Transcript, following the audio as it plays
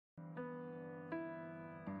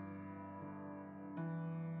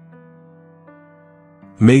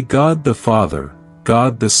May God the Father,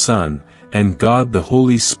 God the Son, and God the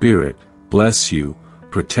Holy Spirit bless you,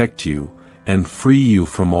 protect you, and free you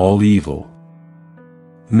from all evil.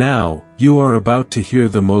 Now, you are about to hear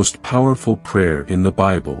the most powerful prayer in the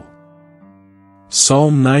Bible.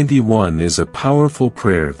 Psalm 91 is a powerful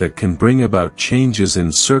prayer that can bring about changes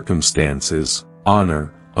in circumstances,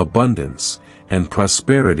 honor, abundance, and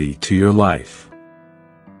prosperity to your life.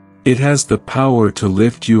 It has the power to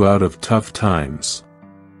lift you out of tough times.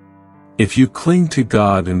 If you cling to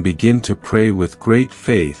God and begin to pray with great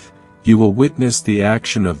faith, you will witness the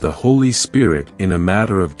action of the Holy Spirit in a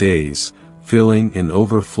matter of days, filling and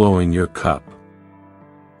overflowing your cup.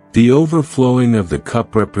 The overflowing of the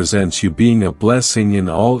cup represents you being a blessing in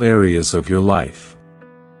all areas of your life.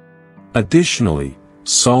 Additionally,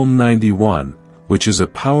 Psalm 91, which is a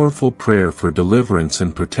powerful prayer for deliverance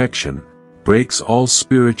and protection, breaks all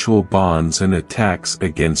spiritual bonds and attacks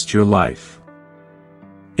against your life.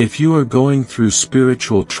 If you are going through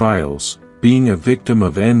spiritual trials, being a victim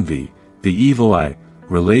of envy, the evil eye,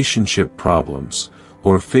 relationship problems,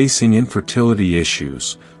 or facing infertility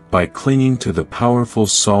issues, by clinging to the powerful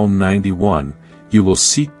Psalm 91, you will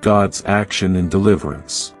seek God's action and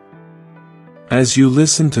deliverance. As you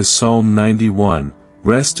listen to Psalm 91,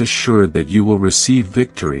 rest assured that you will receive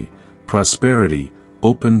victory, prosperity,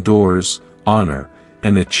 open doors, honor,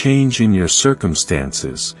 and a change in your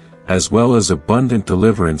circumstances, as well as abundant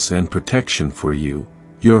deliverance and protection for you,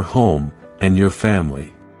 your home, and your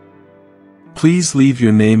family. Please leave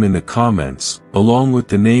your name in the comments, along with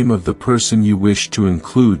the name of the person you wish to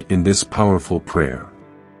include in this powerful prayer.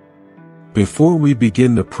 Before we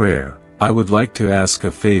begin the prayer, I would like to ask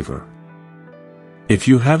a favor. If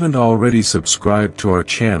you haven't already subscribed to our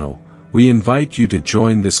channel, we invite you to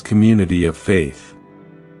join this community of faith.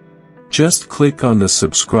 Just click on the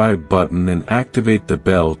subscribe button and activate the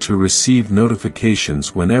bell to receive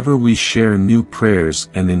notifications whenever we share new prayers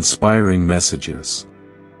and inspiring messages.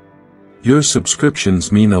 Your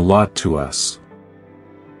subscriptions mean a lot to us.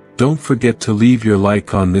 Don't forget to leave your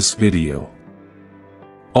like on this video.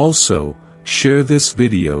 Also, share this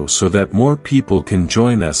video so that more people can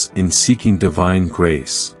join us in seeking divine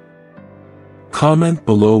grace. Comment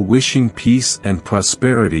below wishing peace and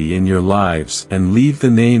prosperity in your lives and leave the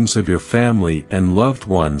names of your family and loved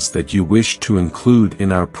ones that you wish to include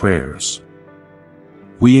in our prayers.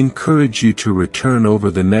 We encourage you to return over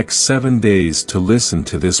the next 7 days to listen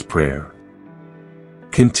to this prayer.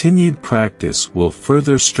 Continued practice will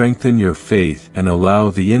further strengthen your faith and allow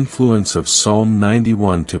the influence of Psalm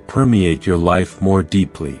 91 to permeate your life more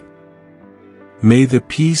deeply. May the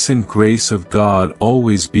peace and grace of God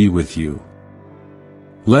always be with you.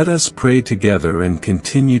 Let us pray together and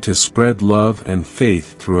continue to spread love and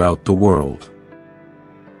faith throughout the world.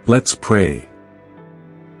 Let's pray.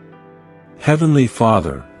 Heavenly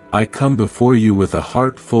Father, I come before you with a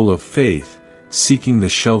heart full of faith, seeking the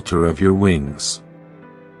shelter of your wings.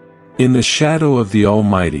 In the shadow of the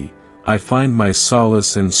Almighty, I find my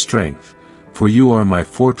solace and strength, for you are my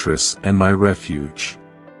fortress and my refuge.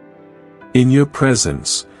 In your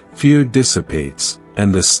presence, fear dissipates,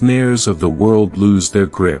 and the snares of the world lose their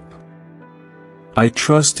grip. I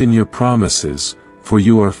trust in your promises, for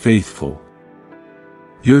you are faithful.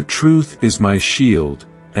 Your truth is my shield,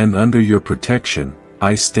 and under your protection,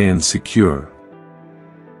 I stand secure.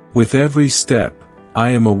 With every step,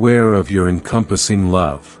 I am aware of your encompassing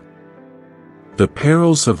love. The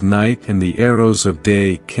perils of night and the arrows of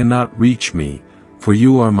day cannot reach me, for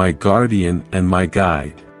you are my guardian and my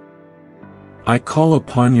guide. I call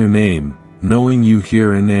upon your name, knowing you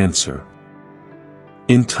hear and answer.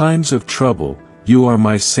 In times of trouble, you are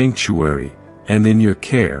my sanctuary, and in your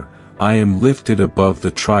care, I am lifted above the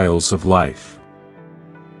trials of life.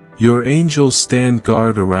 Your angels stand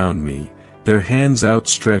guard around me, their hands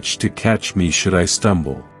outstretched to catch me should I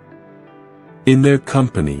stumble. In their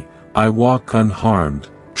company, I walk unharmed,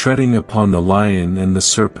 treading upon the lion and the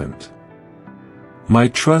serpent. My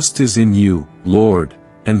trust is in you, Lord,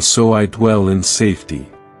 and so I dwell in safety.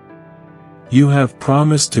 You have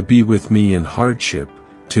promised to be with me in hardship,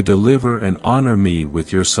 to deliver and honor me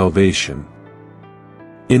with your salvation.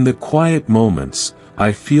 In the quiet moments,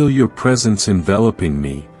 I feel your presence enveloping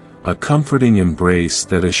me, a comforting embrace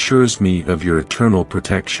that assures me of your eternal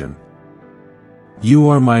protection. You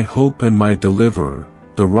are my hope and my deliverer,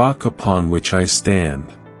 the rock upon which I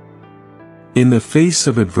stand. In the face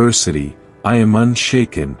of adversity, I am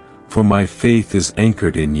unshaken, for my faith is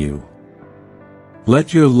anchored in you.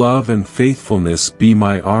 Let your love and faithfulness be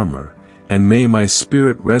my armor, and may my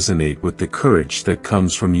spirit resonate with the courage that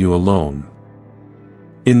comes from you alone.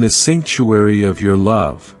 In the sanctuary of your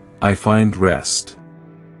love, I find rest.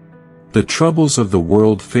 The troubles of the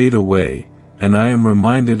world fade away, and I am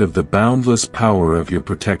reminded of the boundless power of your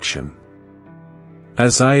protection.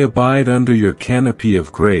 As I abide under your canopy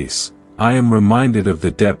of grace, I am reminded of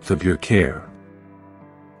the depth of your care.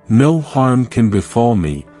 No harm can befall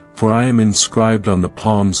me, for I am inscribed on the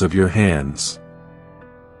palms of your hands.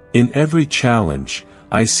 In every challenge,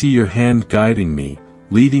 I see your hand guiding me,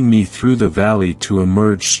 leading me through the valley to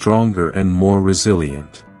emerge stronger and more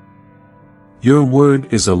resilient. Your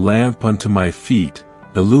word is a lamp unto my feet,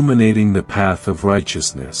 illuminating the path of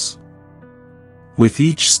righteousness. With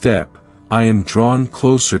each step, I am drawn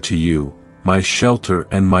closer to you, my shelter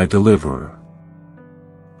and my deliverer.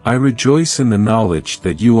 I rejoice in the knowledge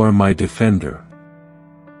that you are my defender.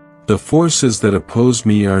 The forces that oppose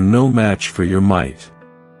me are no match for your might.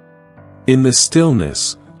 In the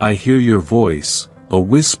stillness, I hear your voice, a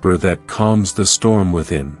whisper that calms the storm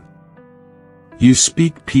within. You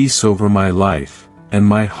speak peace over my life, and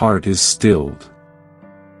my heart is stilled.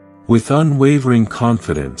 With unwavering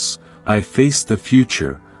confidence, I face the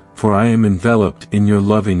future, for I am enveloped in your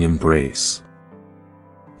loving embrace.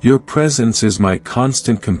 Your presence is my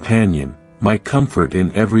constant companion, my comfort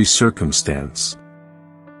in every circumstance.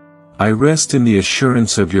 I rest in the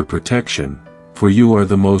assurance of your protection, for you are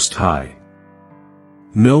the Most High.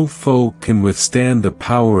 No foe can withstand the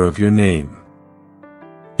power of your name.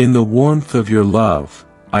 In the warmth of your love,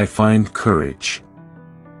 I find courage.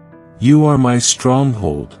 You are my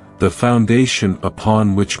stronghold, the foundation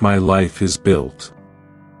upon which my life is built.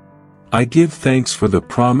 I give thanks for the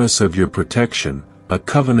promise of your protection, a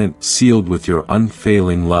covenant sealed with your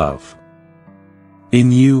unfailing love.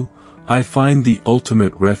 In you, I find the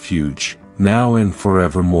ultimate refuge, now and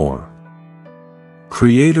forevermore.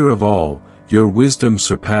 Creator of all, your wisdom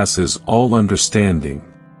surpasses all understanding.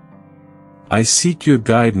 I seek your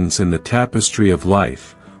guidance in the tapestry of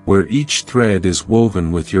life, where each thread is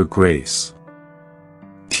woven with your grace.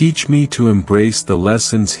 Teach me to embrace the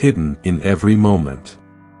lessons hidden in every moment.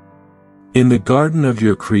 In the garden of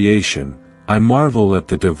your creation, I marvel at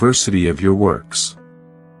the diversity of your works.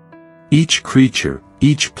 Each creature,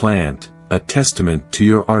 each plant, a testament to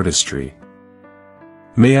your artistry.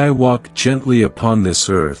 May I walk gently upon this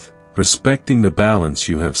earth, respecting the balance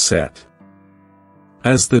you have set.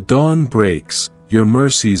 As the dawn breaks, your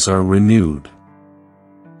mercies are renewed.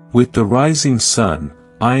 With the rising sun,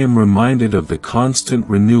 I am reminded of the constant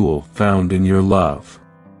renewal found in your love.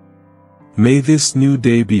 May this new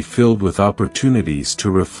day be filled with opportunities to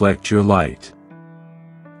reflect your light.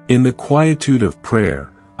 In the quietude of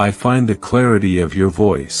prayer, I find the clarity of your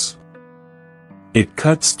voice. It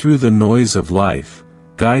cuts through the noise of life,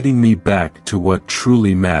 guiding me back to what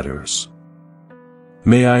truly matters.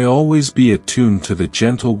 May I always be attuned to the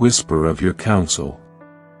gentle whisper of your counsel.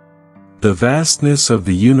 The vastness of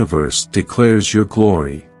the universe declares your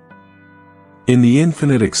glory. In the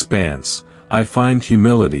infinite expanse, I find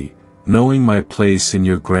humility, knowing my place in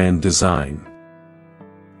your grand design.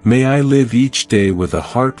 May I live each day with a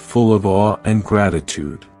heart full of awe and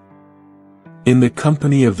gratitude. In the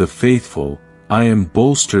company of the faithful, I am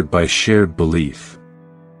bolstered by shared belief.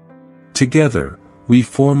 Together, we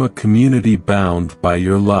form a community bound by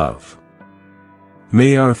your love.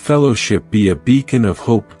 May our fellowship be a beacon of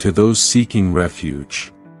hope to those seeking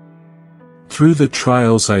refuge. Through the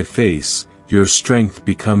trials I face, your strength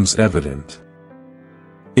becomes evident.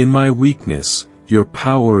 In my weakness, your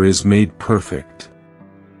power is made perfect.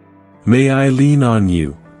 May I lean on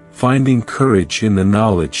you, finding courage in the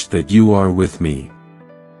knowledge that you are with me.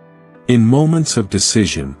 In moments of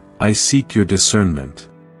decision, I seek your discernment.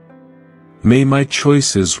 May my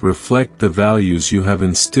choices reflect the values you have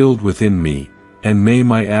instilled within me, and may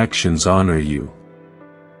my actions honor you.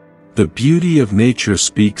 The beauty of nature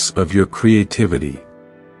speaks of your creativity.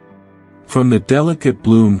 From the delicate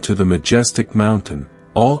bloom to the majestic mountain,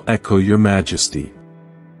 all echo your majesty.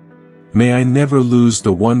 May I never lose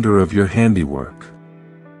the wonder of your handiwork.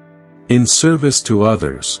 In service to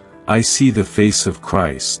others, I see the face of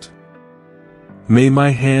Christ. May my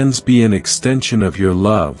hands be an extension of your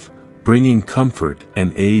love, bringing comfort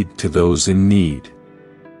and aid to those in need.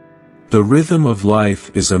 The rhythm of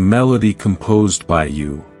life is a melody composed by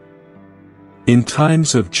you. In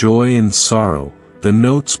times of joy and sorrow, the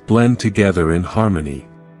notes blend together in harmony.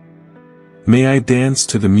 May I dance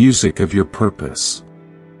to the music of your purpose.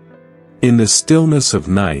 In the stillness of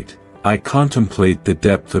night, I contemplate the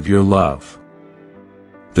depth of your love.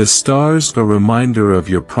 The stars a reminder of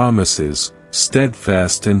your promises,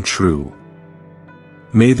 steadfast and true.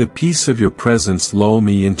 May the peace of your presence lull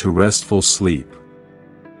me into restful sleep.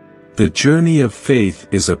 The journey of faith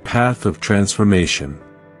is a path of transformation.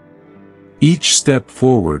 Each step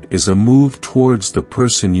forward is a move towards the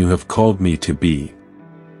person you have called me to be.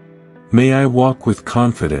 May I walk with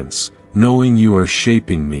confidence, knowing you are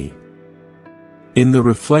shaping me. In the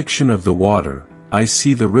reflection of the water, I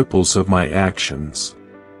see the ripples of my actions.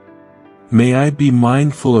 May I be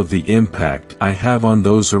mindful of the impact I have on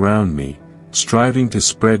those around me, striving to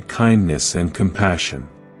spread kindness and compassion.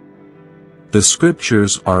 The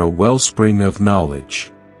scriptures are a wellspring of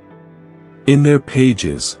knowledge. In their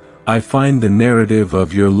pages, I find the narrative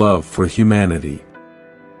of your love for humanity.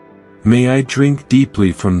 May I drink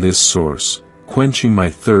deeply from this source, quenching my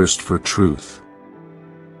thirst for truth.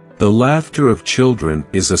 The laughter of children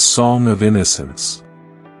is a song of innocence.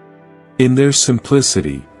 In their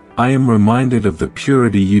simplicity, I am reminded of the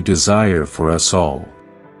purity you desire for us all.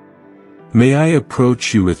 May I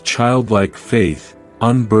approach you with childlike faith,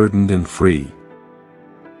 unburdened and free.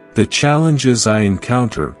 The challenges I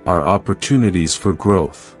encounter are opportunities for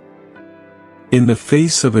growth. In the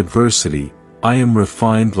face of adversity, I am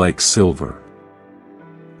refined like silver.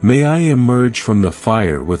 May I emerge from the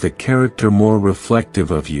fire with a character more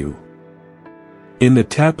reflective of you. In the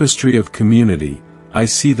tapestry of community, I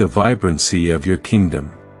see the vibrancy of your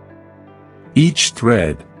kingdom. Each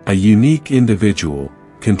thread, a unique individual,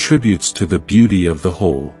 contributes to the beauty of the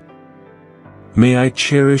whole. May I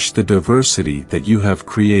cherish the diversity that you have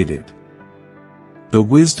created. The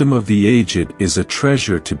wisdom of the aged is a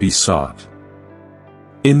treasure to be sought.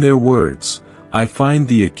 In their words, I find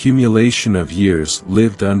the accumulation of years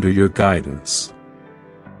lived under your guidance.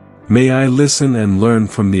 May I listen and learn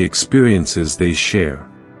from the experiences they share.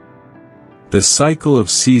 The cycle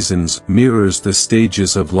of seasons mirrors the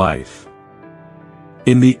stages of life.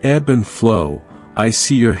 In the ebb and flow, I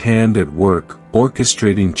see your hand at work,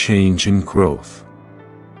 orchestrating change and growth.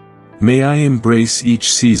 May I embrace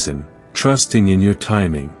each season, trusting in your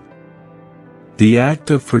timing. The act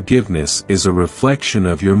of forgiveness is a reflection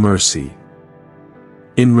of your mercy.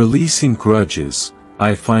 In releasing grudges,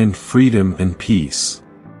 I find freedom and peace.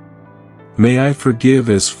 May I forgive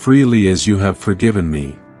as freely as you have forgiven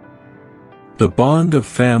me. The bond of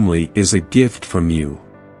family is a gift from you.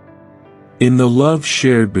 In the love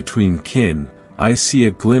shared between kin, I see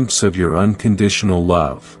a glimpse of your unconditional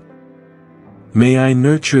love. May I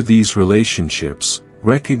nurture these relationships,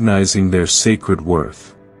 recognizing their sacred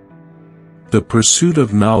worth. The pursuit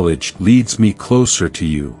of knowledge leads me closer to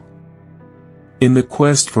you. In the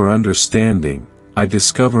quest for understanding, I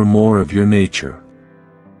discover more of your nature.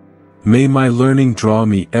 May my learning draw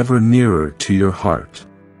me ever nearer to your heart.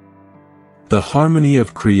 The harmony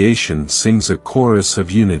of creation sings a chorus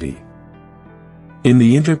of unity. In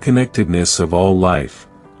the interconnectedness of all life,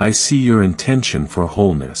 I see your intention for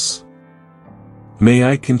wholeness. May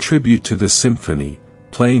I contribute to the symphony,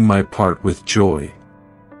 playing my part with joy.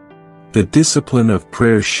 The discipline of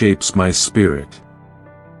prayer shapes my spirit.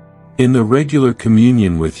 In the regular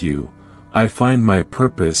communion with you, I find my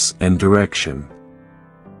purpose and direction.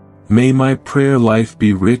 May my prayer life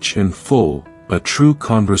be rich and full, a true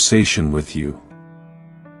conversation with you.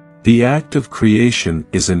 The act of creation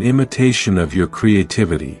is an imitation of your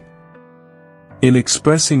creativity. In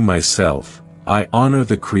expressing myself, I honor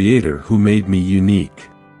the Creator who made me unique.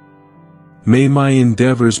 May my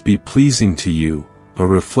endeavors be pleasing to you, a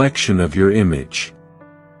reflection of your image.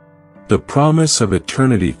 The promise of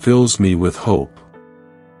eternity fills me with hope.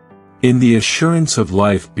 In the assurance of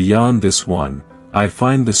life beyond this one, I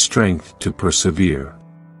find the strength to persevere.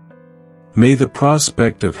 May the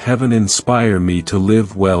prospect of heaven inspire me to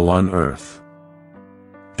live well on earth.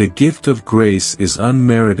 The gift of grace is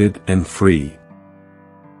unmerited and free.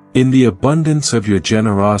 In the abundance of your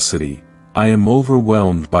generosity, I am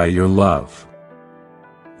overwhelmed by your love.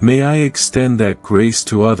 May I extend that grace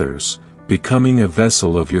to others, becoming a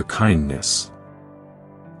vessel of your kindness.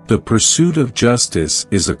 The pursuit of justice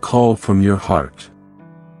is a call from your heart.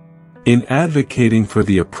 In advocating for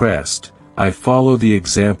the oppressed, I follow the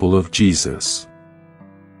example of Jesus.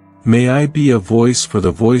 May I be a voice for the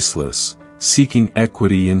voiceless, seeking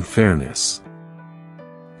equity and fairness.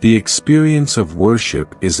 The experience of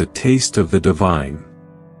worship is a taste of the divine.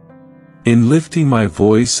 In lifting my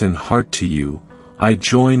voice and heart to you, I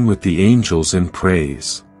join with the angels in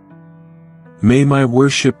praise. May my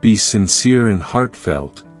worship be sincere and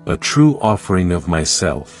heartfelt, a true offering of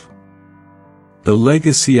myself. The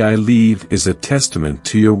legacy I leave is a testament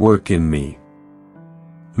to your work in me.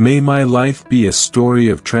 May my life be a story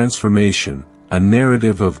of transformation, a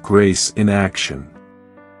narrative of grace in action.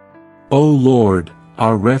 O Lord,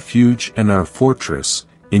 our refuge and our fortress,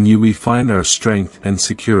 in you we find our strength and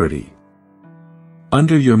security.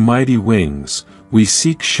 Under your mighty wings, we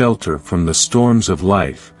seek shelter from the storms of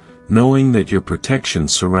life, knowing that your protection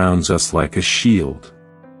surrounds us like a shield.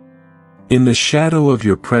 In the shadow of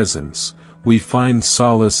your presence, we find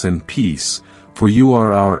solace and peace, for you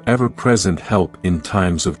are our ever-present help in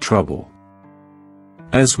times of trouble.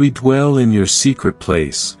 As we dwell in your secret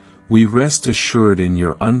place, we rest assured in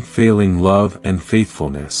your unfailing love and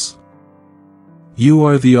faithfulness. You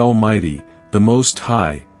are the Almighty, the Most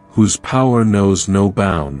High, whose power knows no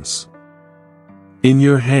bounds. In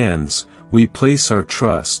your hands, we place our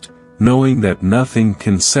trust, knowing that nothing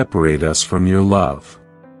can separate us from your love.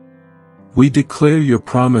 We declare your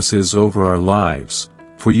promises over our lives,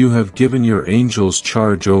 for you have given your angels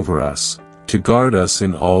charge over us, to guard us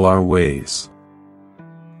in all our ways.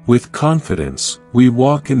 With confidence, we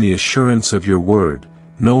walk in the assurance of your word,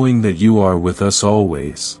 knowing that you are with us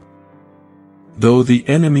always. Though the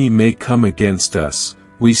enemy may come against us,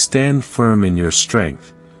 we stand firm in your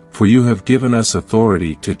strength, for you have given us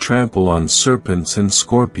authority to trample on serpents and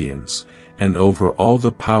scorpions, and over all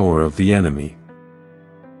the power of the enemy.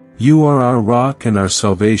 You are our rock and our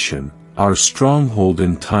salvation, our stronghold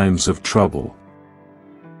in times of trouble.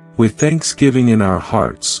 With thanksgiving in our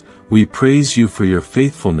hearts, we praise you for your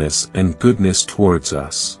faithfulness and goodness towards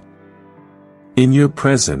us. In your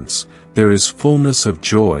presence, there is fullness of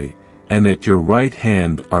joy, and at your right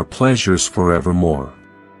hand are pleasures forevermore.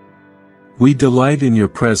 We delight in your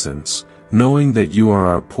presence, knowing that you are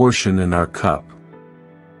our portion and our cup.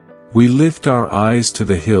 We lift our eyes to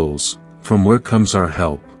the hills, from where comes our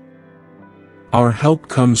help. Our help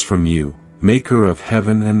comes from you, maker of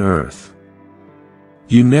heaven and earth.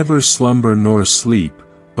 You never slumber nor sleep,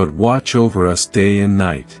 but watch over us day and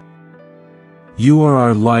night. You are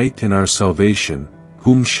our light and our salvation,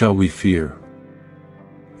 whom shall we fear?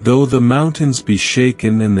 Though the mountains be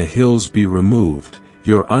shaken and the hills be removed,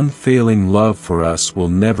 your unfailing love for us will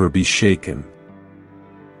never be shaken.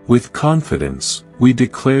 With confidence, we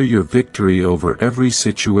declare your victory over every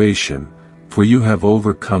situation, for you have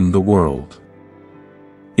overcome the world.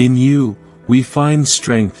 In you, we find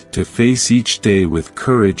strength to face each day with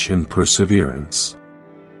courage and perseverance.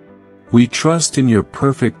 We trust in your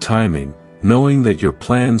perfect timing, knowing that your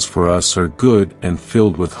plans for us are good and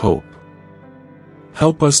filled with hope.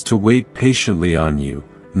 Help us to wait patiently on you,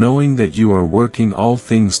 knowing that you are working all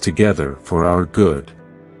things together for our good.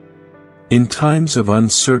 In times of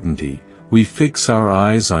uncertainty, we fix our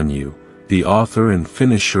eyes on you, the author and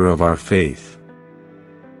finisher of our faith.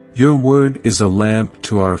 Your word is a lamp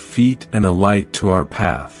to our feet and a light to our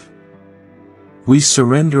path. We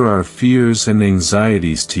surrender our fears and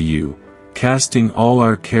anxieties to you, casting all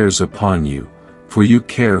our cares upon you, for you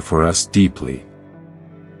care for us deeply.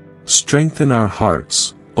 Strengthen our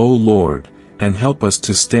hearts, O Lord, and help us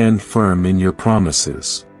to stand firm in your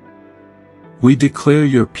promises. We declare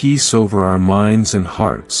your peace over our minds and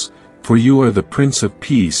hearts, for you are the Prince of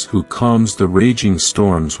Peace who calms the raging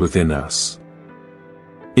storms within us.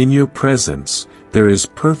 In your presence, there is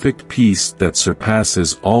perfect peace that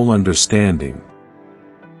surpasses all understanding.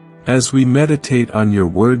 As we meditate on your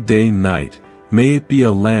word day and night, may it be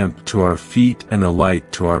a lamp to our feet and a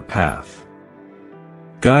light to our path.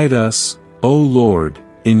 Guide us, O Lord,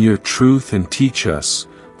 in your truth and teach us,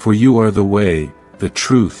 for you are the way, the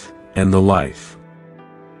truth, and the life.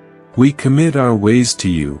 We commit our ways to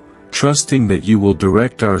you, trusting that you will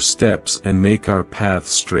direct our steps and make our path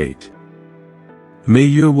straight. May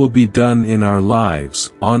your will be done in our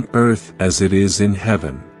lives, on earth as it is in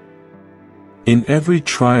heaven. In every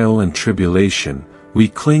trial and tribulation, we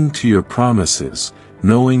cling to your promises,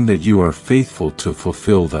 knowing that you are faithful to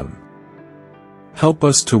fulfill them. Help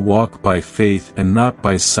us to walk by faith and not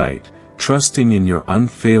by sight, trusting in your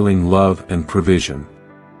unfailing love and provision.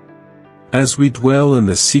 As we dwell in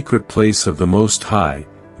the secret place of the Most High,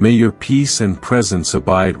 may your peace and presence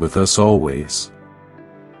abide with us always.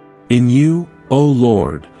 In you, O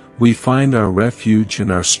Lord, we find our refuge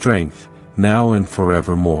and our strength, now and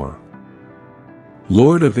forevermore.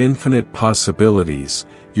 Lord of infinite possibilities,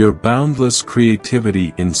 your boundless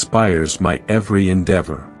creativity inspires my every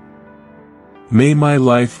endeavor. May my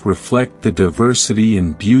life reflect the diversity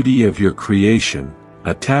and beauty of your creation,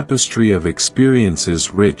 a tapestry of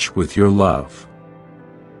experiences rich with your love.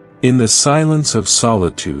 In the silence of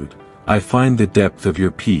solitude, I find the depth of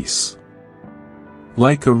your peace.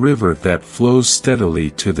 Like a river that flows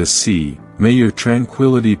steadily to the sea, may your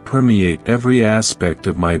tranquility permeate every aspect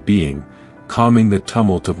of my being, calming the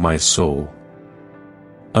tumult of my soul.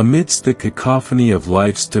 Amidst the cacophony of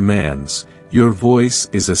life's demands, your voice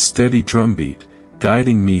is a steady drumbeat,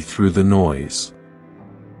 guiding me through the noise.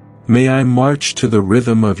 May I march to the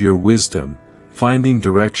rhythm of your wisdom, finding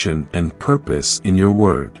direction and purpose in your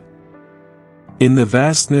word. In the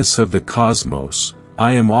vastness of the cosmos,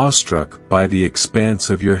 I am awestruck by the expanse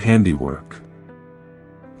of your handiwork.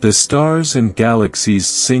 The stars and galaxies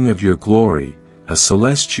sing of your glory, a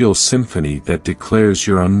celestial symphony that declares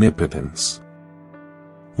your omnipotence.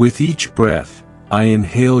 With each breath, I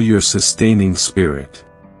inhale your sustaining spirit.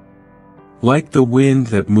 Like the wind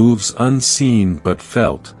that moves unseen but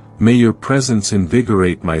felt, may your presence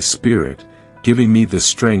invigorate my spirit, giving me the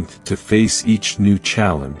strength to face each new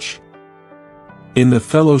challenge. In the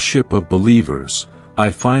fellowship of believers, I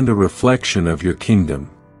find a reflection of your kingdom.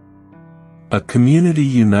 A community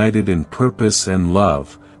united in purpose and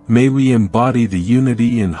love, may we embody the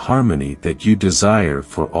unity and harmony that you desire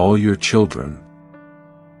for all your children.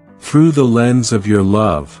 Through the lens of your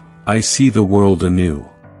love, I see the world anew.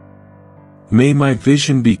 May my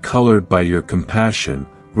vision be colored by your compassion,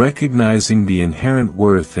 recognizing the inherent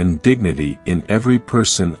worth and dignity in every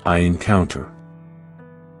person I encounter.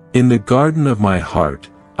 In the garden of my heart,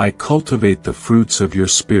 I cultivate the fruits of your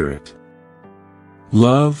Spirit.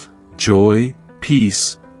 Love, joy,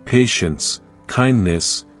 peace, patience,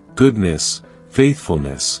 kindness, goodness,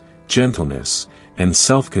 faithfulness, gentleness, and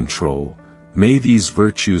self-control, may these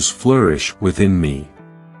virtues flourish within me.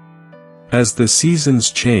 As the seasons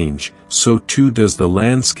change, so too does the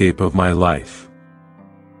landscape of my life.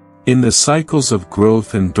 In the cycles of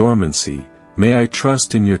growth and dormancy, may I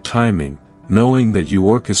trust in your timing, knowing that you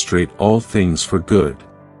orchestrate all things for good.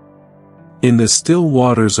 In the still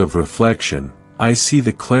waters of reflection, I see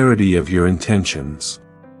the clarity of your intentions.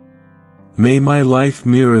 May my life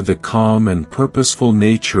mirror the calm and purposeful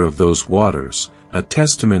nature of those waters, a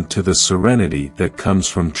testament to the serenity that comes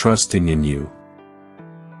from trusting in you.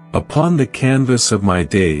 Upon the canvas of my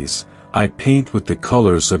days, I paint with the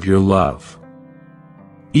colors of your love.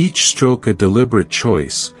 Each stroke a deliberate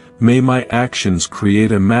choice, may my actions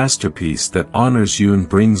create a masterpiece that honors you and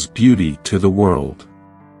brings beauty to the world.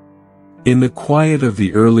 In the quiet of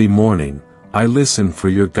the early morning, I listen for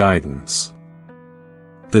your guidance.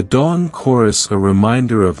 The dawn chorus a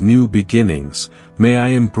reminder of new beginnings, may I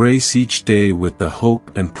embrace each day with the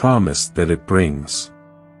hope and promise that it brings.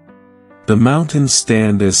 The mountains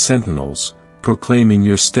stand as sentinels, proclaiming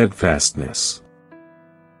your steadfastness.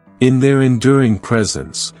 In their enduring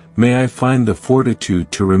presence, may I find the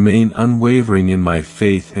fortitude to remain unwavering in my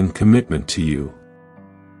faith and commitment to you.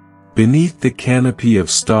 Beneath the canopy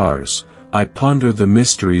of stars, I ponder the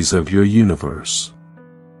mysteries of your universe.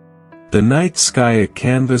 The night sky a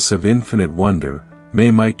canvas of infinite wonder,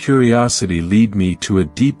 may my curiosity lead me to a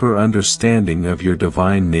deeper understanding of your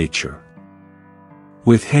divine nature.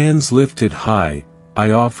 With hands lifted high,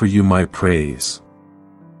 I offer you my praise.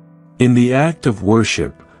 In the act of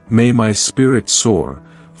worship, may my spirit soar,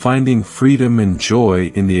 finding freedom and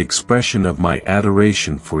joy in the expression of my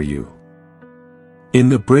adoration for you. In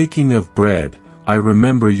the breaking of bread, I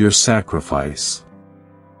remember your sacrifice.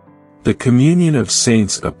 The communion of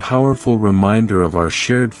saints a powerful reminder of our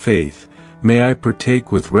shared faith, may I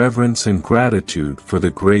partake with reverence and gratitude for the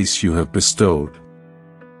grace you have bestowed.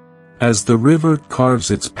 As the river carves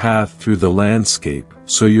its path through the landscape,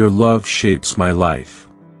 so your love shapes my life.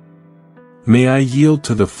 May I yield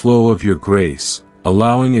to the flow of your grace,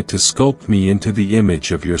 allowing it to sculpt me into the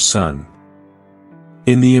image of your Son.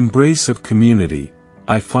 In the embrace of community,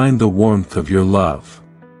 I find the warmth of your love.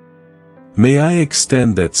 May I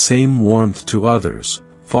extend that same warmth to others,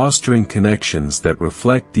 fostering connections that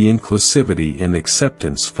reflect the inclusivity and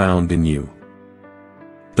acceptance found in you.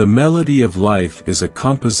 The melody of life is a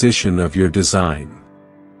composition of your design.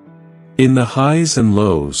 In the highs and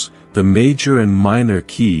lows, the major and minor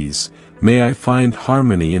keys, may I find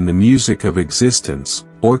harmony in the music of existence,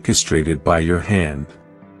 orchestrated by your hand.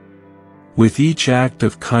 With each act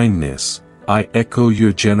of kindness, I echo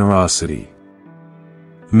your generosity.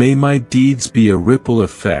 May my deeds be a ripple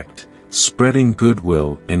effect, spreading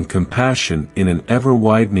goodwill and compassion in an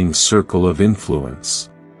ever-widening circle of influence.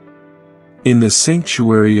 In the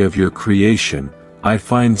sanctuary of your creation, I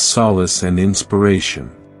find solace and inspiration.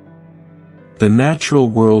 The natural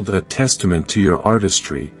world a testament to your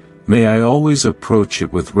artistry, may I always approach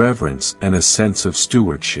it with reverence and a sense of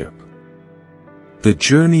stewardship. The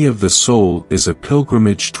journey of the soul is a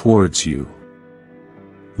pilgrimage towards you.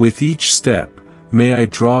 With each step, may I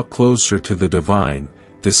draw closer to the divine,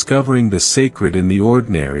 discovering the sacred in the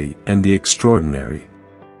ordinary and the extraordinary.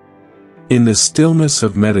 In the stillness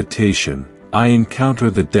of meditation, I encounter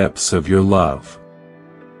the depths of your love.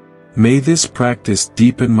 May this practice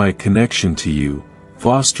deepen my connection to you,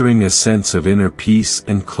 fostering a sense of inner peace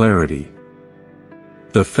and clarity.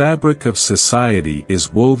 The fabric of society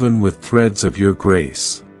is woven with threads of your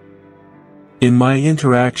grace. In my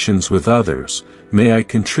interactions with others, may I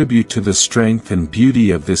contribute to the strength and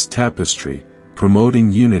beauty of this tapestry,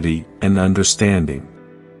 promoting unity and understanding.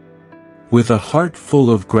 With a heart full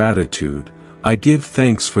of gratitude, I give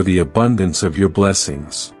thanks for the abundance of your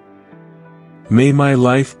blessings. May my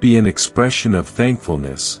life be an expression of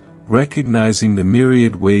thankfulness, recognizing the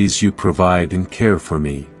myriad ways you provide and care for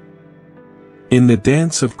me. In the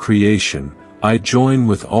dance of creation, I join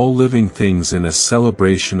with all living things in a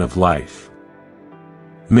celebration of life.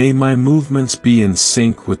 May my movements be in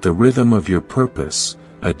sync with the rhythm of your purpose,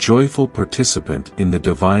 a joyful participant in the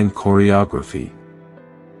divine choreography.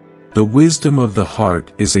 The wisdom of the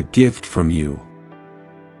heart is a gift from you.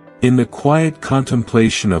 In the quiet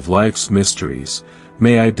contemplation of life's mysteries,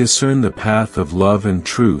 may I discern the path of love and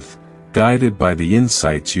truth, guided by the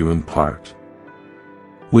insights you impart.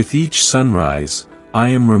 With each sunrise, I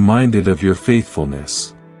am reminded of your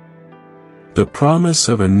faithfulness. The promise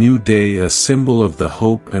of a new day, a symbol of the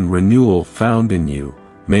hope and renewal found in you,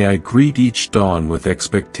 may I greet each dawn with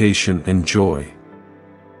expectation and joy.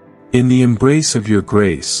 In the embrace of your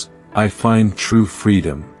grace, I find true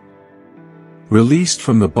freedom. Released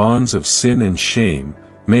from the bonds of sin and shame,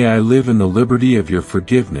 may I live in the liberty of your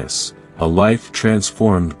forgiveness, a life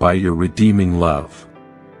transformed by your redeeming love.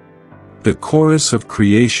 The chorus of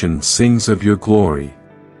creation sings of your glory.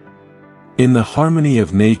 In the harmony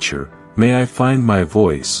of nature, may I find my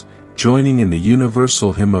voice, joining in the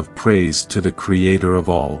universal hymn of praise to the Creator of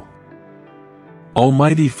all.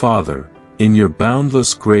 Almighty Father, in your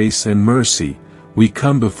boundless grace and mercy, we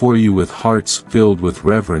come before you with hearts filled with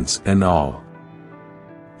reverence and awe.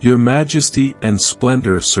 Your majesty and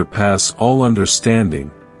splendor surpass all understanding,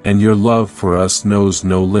 and your love for us knows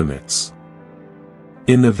no limits.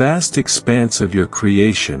 In the vast expanse of your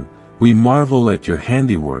creation, we marvel at your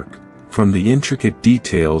handiwork, from the intricate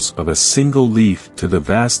details of a single leaf to the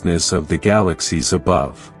vastness of the galaxies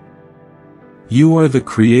above. You are the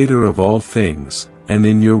creator of all things, and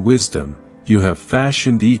in your wisdom, you have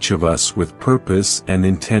fashioned each of us with purpose and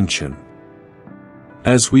intention.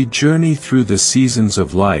 As we journey through the seasons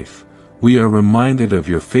of life, we are reminded of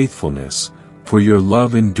your faithfulness, for your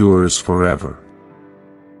love endures forever.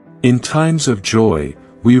 In times of joy,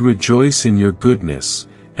 we rejoice in your goodness,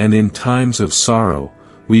 and in times of sorrow,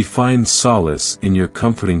 we find solace in your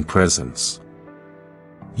comforting presence.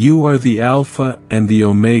 You are the Alpha and the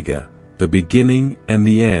Omega, the beginning and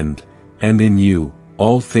the end, and in you,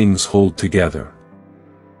 all things hold together.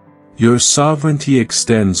 Your sovereignty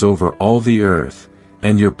extends over all the earth,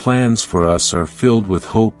 and your plans for us are filled with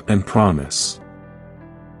hope and promise.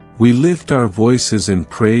 We lift our voices in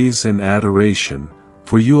praise and adoration,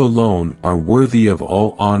 for you alone are worthy of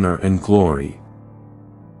all honor and glory.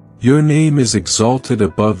 Your name is exalted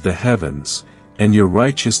above the heavens, and your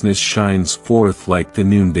righteousness shines forth like the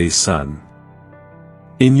noonday sun.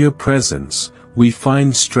 In your presence, we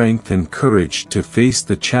find strength and courage to face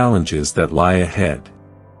the challenges that lie ahead.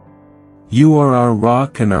 You are our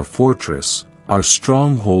rock and our fortress, our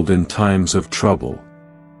stronghold in times of trouble.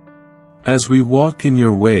 As we walk in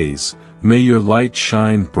your ways, may your light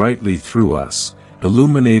shine brightly through us,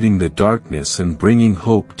 illuminating the darkness and bringing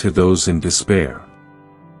hope to those in despair.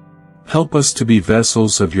 Help us to be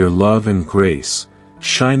vessels of your love and grace,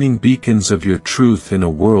 shining beacons of your truth in a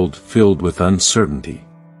world filled with uncertainty.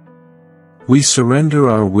 We surrender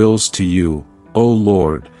our wills to you, O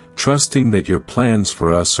Lord, trusting that your plans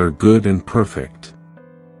for us are good and perfect.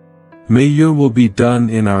 May your will be done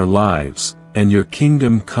in our lives, and your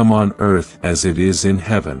kingdom come on earth as it is in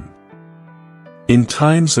heaven. In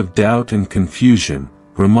times of doubt and confusion,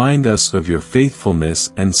 remind us of your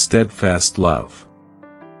faithfulness and steadfast love.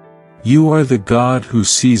 You are the God who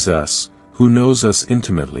sees us, who knows us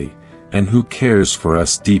intimately, and who cares for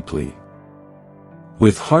us deeply.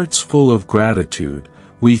 With hearts full of gratitude,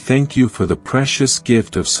 we thank you for the precious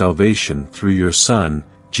gift of salvation through your Son,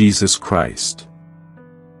 Jesus Christ.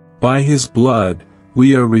 By his blood,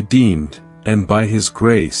 we are redeemed, and by his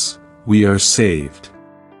grace, we are saved.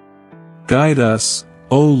 Guide us,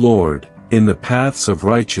 O Lord, in the paths of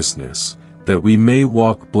righteousness, that we may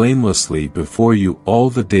walk blamelessly before you all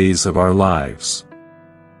the days of our lives.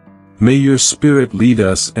 May your Spirit lead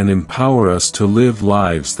us and empower us to live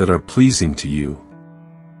lives that are pleasing to you.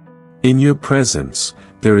 In your presence,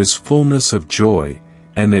 there is fullness of joy,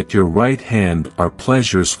 and at your right hand are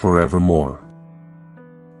pleasures forevermore.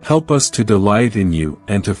 Help us to delight in you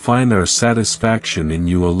and to find our satisfaction in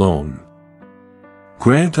you alone.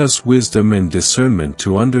 Grant us wisdom and discernment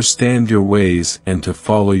to understand your ways and to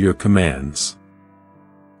follow your commands.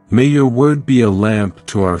 May your word be a lamp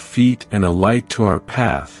to our feet and a light to our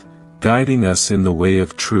path, guiding us in the way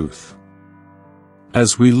of truth.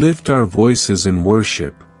 As we lift our voices in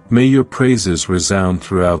worship, may your praises resound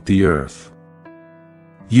throughout the earth.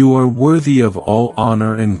 You are worthy of all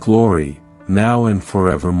honor and glory, now and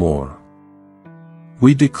forevermore.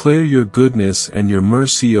 We declare your goodness and your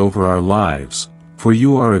mercy over our lives, for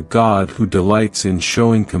you are a God who delights in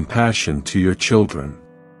showing compassion to your children.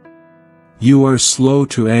 You are slow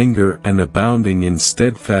to anger and abounding in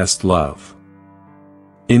steadfast love.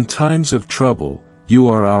 In times of trouble, you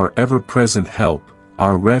are our ever-present help,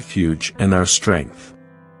 our refuge and our strength.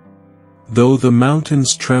 Though the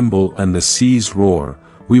mountains tremble and the seas roar,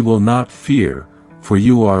 we will not fear, for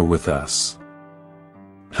you are with us.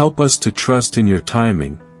 Help us to trust in your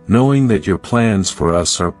timing, knowing that your plans for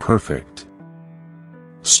us are perfect.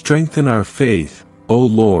 Strengthen our faith, O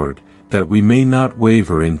Lord, that we may not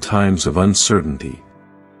waver in times of uncertainty.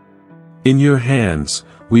 In your hands,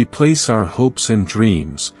 we place our hopes and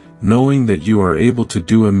dreams, knowing that you are able to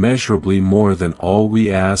do immeasurably more than all we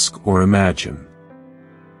ask or imagine.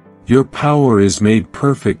 Your power is made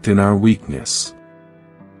perfect in our weakness.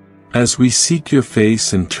 As we seek your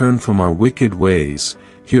face and turn from our wicked ways,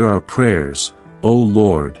 hear our prayers, O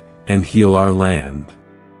Lord, and heal our land.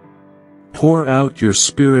 Pour out your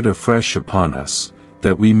Spirit afresh upon us,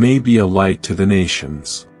 that we may be a light to the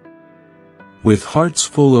nations. With hearts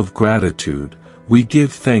full of gratitude, we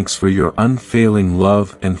give thanks for your unfailing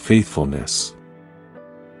love and faithfulness.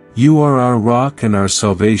 You are our rock and our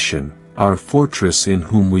salvation, our fortress in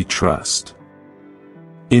whom we trust.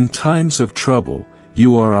 In times of trouble,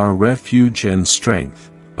 you are our refuge and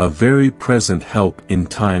strength, a very present help in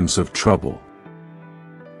times of trouble.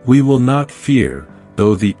 We will not fear,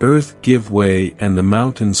 though the earth give way and the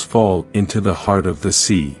mountains fall into the heart of the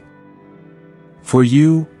sea. For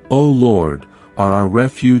you, O Lord, are our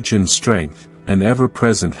refuge and strength, an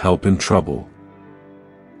ever-present help in trouble.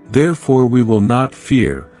 Therefore we will not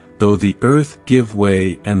fear, though the earth give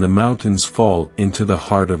way and the mountains fall into the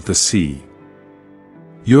heart of the sea.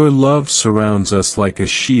 Your love surrounds us like a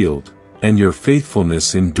shield, and your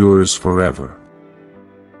faithfulness endures forever.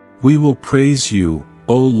 We will praise you,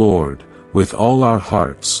 O Lord, with all our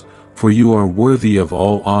hearts, for you are worthy of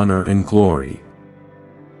all honor and glory.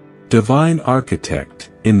 Divine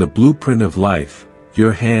Architect, in the blueprint of life,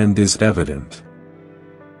 your hand is evident.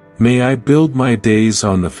 May I build my days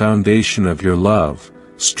on the foundation of your love,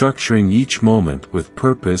 structuring each moment with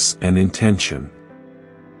purpose and intention.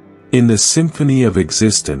 In the symphony of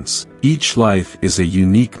existence, each life is a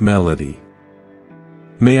unique melody.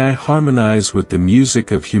 May I harmonize with the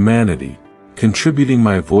music of humanity, contributing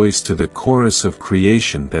my voice to the chorus of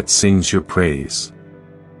creation that sings your praise.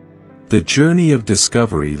 The journey of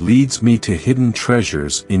discovery leads me to hidden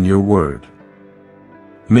treasures in your word.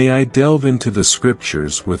 May I delve into the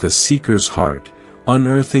scriptures with a seeker's heart,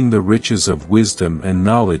 unearthing the riches of wisdom and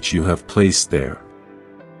knowledge you have placed there.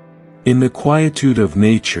 In the quietude of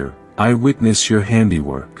nature, I witness your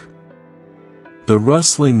handiwork. The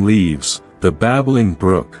rustling leaves, the babbling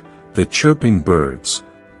brook, the chirping birds,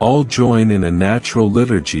 all join in a natural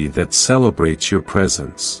liturgy that celebrates your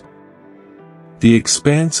presence. The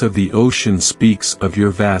expanse of the ocean speaks of your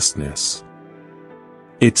vastness.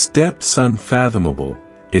 Its depths unfathomable,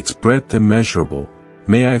 its breadth immeasurable,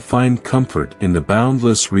 may I find comfort in the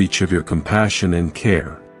boundless reach of your compassion and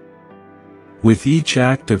care. With each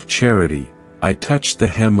act of charity, I touch the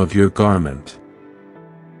hem of your garment.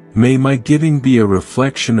 May my giving be a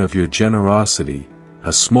reflection of your generosity,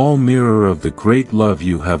 a small mirror of the great love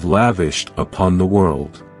you have lavished upon the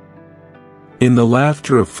world. In the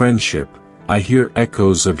laughter of friendship, I hear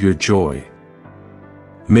echoes of your joy.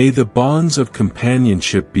 May the bonds of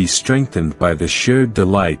companionship be strengthened by the shared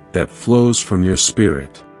delight that flows from your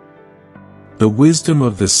spirit. The wisdom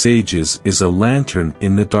of the sages is a lantern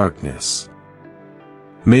in the darkness.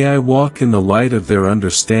 May I walk in the light of their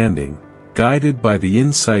understanding, guided by the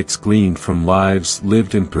insights gleaned from lives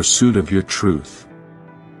lived in pursuit of your truth.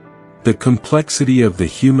 The complexity of the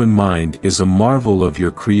human mind is a marvel of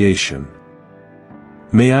your creation.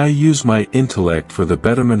 May I use my intellect for the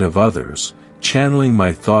betterment of others, channeling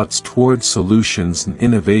my thoughts toward solutions and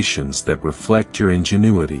innovations that reflect your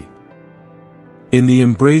ingenuity. In the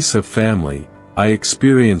embrace of family, I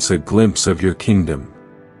experience a glimpse of your kingdom.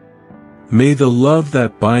 May the love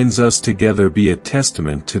that binds us together be a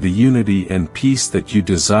testament to the unity and peace that you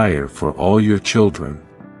desire for all your children.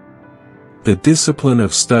 The discipline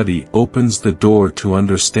of study opens the door to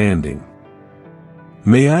understanding.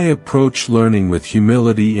 May I approach learning with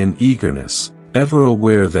humility and eagerness, ever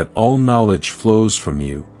aware that all knowledge flows from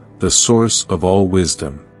you, the source of all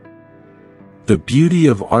wisdom. The beauty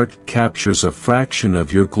of art captures a fraction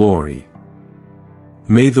of your glory.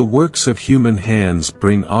 May the works of human hands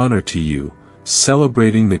bring honor to you,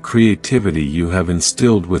 celebrating the creativity you have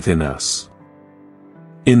instilled within us.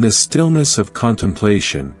 In the stillness of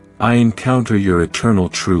contemplation, I encounter your eternal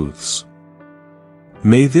truths.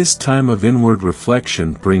 May this time of inward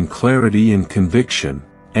reflection bring clarity and conviction,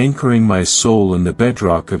 anchoring my soul in the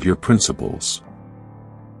bedrock of your principles.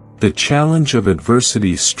 The challenge of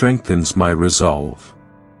adversity strengthens my resolve.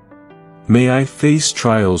 May I face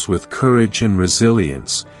trials with courage and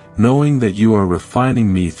resilience, knowing that you are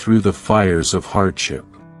refining me through the fires of hardship.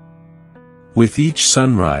 With each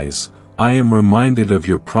sunrise, I am reminded of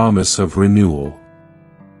your promise of renewal.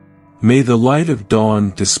 May the light of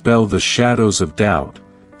dawn dispel the shadows of doubt,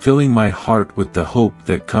 filling my heart with the hope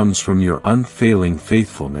that comes from your unfailing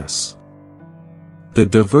faithfulness. The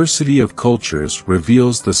diversity of cultures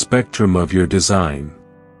reveals the spectrum of your design.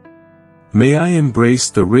 May I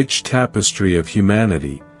embrace the rich tapestry of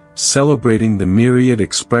humanity, celebrating the myriad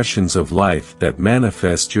expressions of life that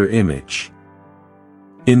manifest your image.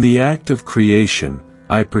 In the act of creation,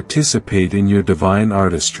 I participate in your divine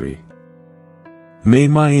artistry. May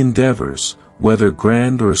my endeavors, whether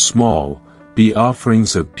grand or small, be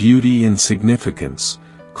offerings of beauty and significance,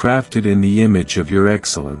 crafted in the image of your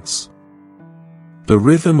excellence. The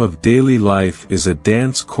rhythm of daily life is a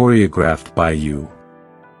dance choreographed by you.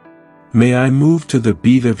 May I move to the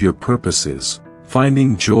beat of your purposes,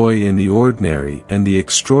 finding joy in the ordinary and the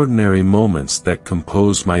extraordinary moments that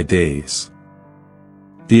compose my days.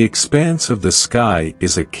 The expanse of the sky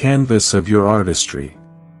is a canvas of your artistry.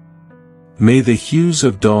 May the hues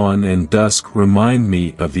of dawn and dusk remind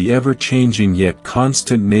me of the ever-changing yet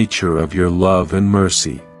constant nature of your love and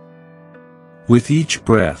mercy. With each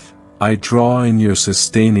breath, I draw in your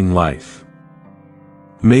sustaining life.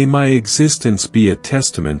 May my existence be a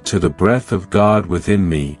testament to the breath of God within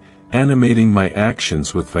me, animating my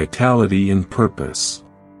actions with vitality and purpose.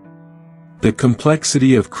 The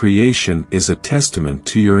complexity of creation is a testament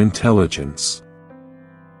to your intelligence.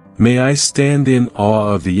 May I stand in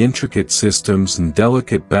awe of the intricate systems and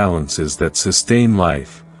delicate balances that sustain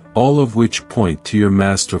life, all of which point to your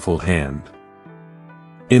masterful hand.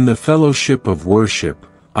 In the fellowship of worship,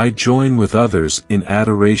 I join with others in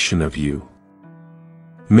adoration of you.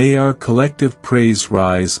 May our collective praise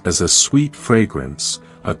rise as a sweet fragrance,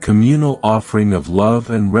 a communal offering of love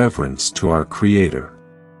and reverence to our Creator.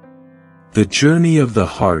 The journey of the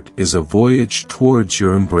heart is a voyage towards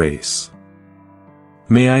your embrace.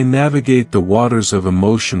 May I navigate the waters of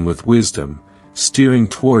emotion with wisdom, steering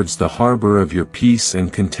towards the harbor of your peace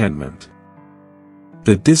and contentment.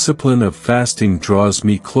 The discipline of fasting draws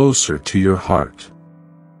me closer to your heart.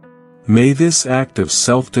 May this act of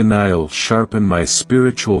self-denial sharpen my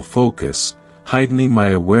spiritual focus, heightening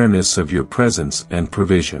my awareness of your presence and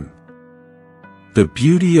provision. The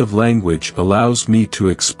beauty of language allows me to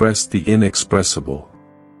express the inexpressible.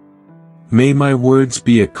 May my words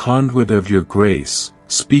be a conduit of your grace,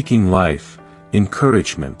 speaking life,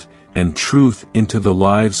 encouragement, and truth into the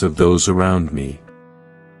lives of those around me.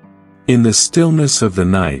 In the stillness of the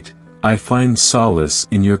night, I find solace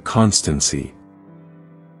in your constancy.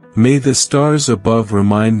 May the stars above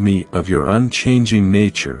remind me of your unchanging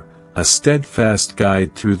nature, a steadfast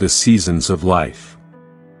guide through the seasons of life.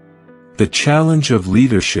 The challenge of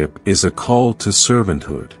leadership is a call to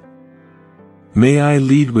servanthood. May I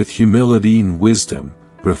lead with humility and wisdom,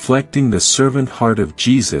 reflecting the servant heart of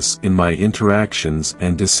Jesus in my interactions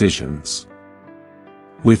and decisions.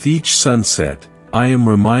 With each sunset, I am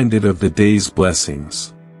reminded of the day's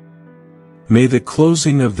blessings. May the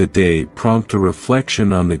closing of the day prompt a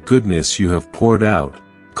reflection on the goodness you have poured out,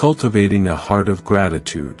 cultivating a heart of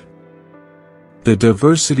gratitude. The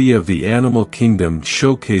diversity of the animal kingdom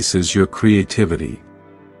showcases your creativity.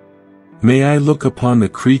 May I look upon the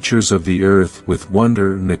creatures of the earth with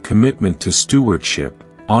wonder and a commitment to stewardship,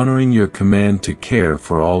 honoring your command to care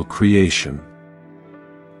for all creation.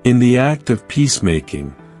 In the act of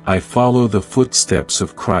peacemaking, I follow the footsteps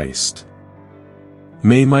of Christ.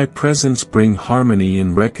 May my presence bring harmony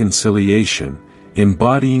and reconciliation,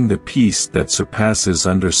 embodying the peace that surpasses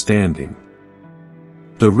understanding.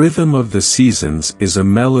 The rhythm of the seasons is a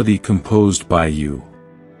melody composed by you.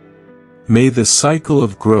 May the cycle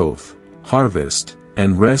of growth, harvest,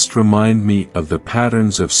 and rest remind me of the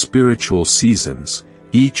patterns of spiritual seasons,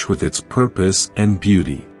 each with its purpose and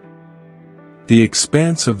beauty. The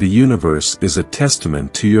expanse of the universe is a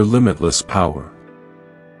testament to your limitless power.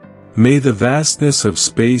 May the vastness of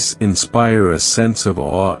space inspire a sense of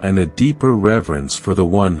awe and a deeper reverence for the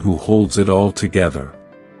one who holds it all together.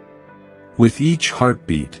 With each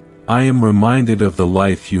heartbeat, I am reminded of the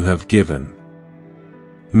life you have given.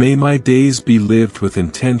 May my days be lived with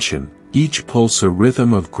intention, each pulse a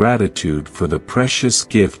rhythm of gratitude for the precious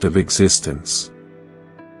gift of existence.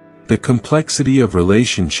 The complexity of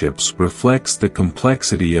relationships reflects the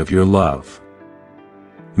complexity of your love.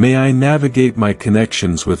 May I navigate my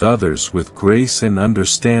connections with others with grace and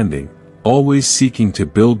understanding, always seeking to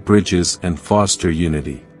build bridges and foster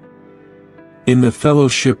unity. In the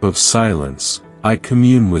fellowship of silence, I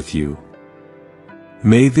commune with you.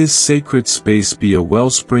 May this sacred space be a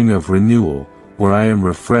wellspring of renewal, where I am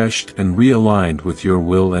refreshed and realigned with your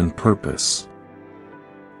will and purpose.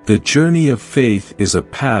 The journey of faith is a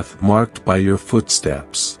path marked by your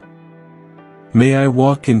footsteps. May I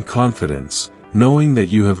walk in confidence, knowing that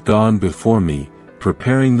you have gone before me,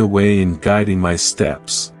 preparing the way and guiding my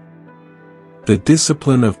steps. The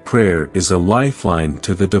discipline of prayer is a lifeline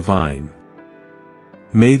to the divine.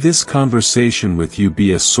 May this conversation with you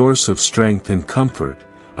be a source of strength and comfort,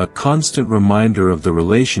 a constant reminder of the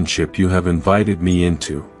relationship you have invited me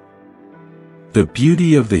into. The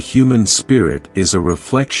beauty of the human spirit is a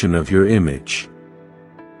reflection of your image.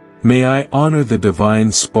 May I honor the divine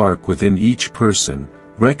spark within each person,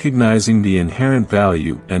 recognizing the inherent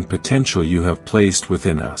value and potential you have placed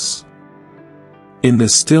within us. In the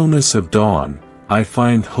stillness of dawn, I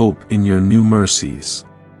find hope in your new mercies.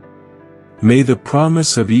 May the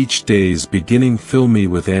promise of each day's beginning fill me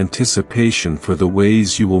with anticipation for the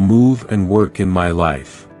ways you will move and work in my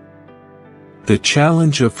life. The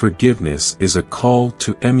challenge of forgiveness is a call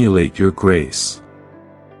to emulate your grace.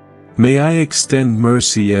 May I extend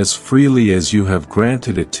mercy as freely as you have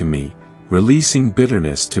granted it to me, releasing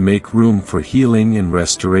bitterness to make room for healing and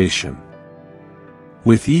restoration.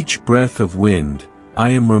 With each breath of wind, I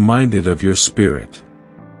am reminded of your spirit.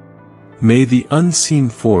 May the unseen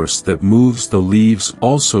force that moves the leaves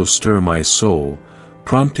also stir my soul,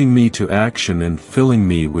 prompting me to action and filling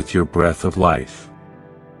me with your breath of life.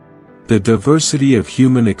 The diversity of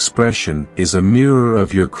human expression is a mirror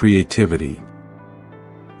of your creativity.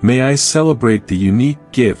 May I celebrate the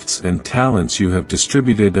unique gifts and talents you have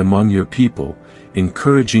distributed among your people,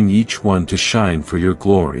 encouraging each one to shine for your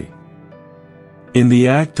glory. In the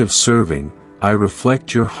act of serving, I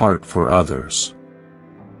reflect your heart for others.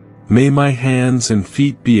 May my hands and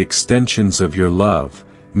feet be extensions of your love,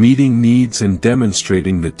 meeting needs and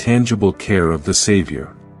demonstrating the tangible care of the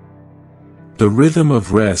Savior. The rhythm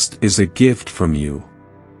of rest is a gift from you.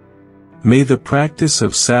 May the practice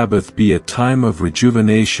of Sabbath be a time of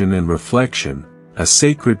rejuvenation and reflection, a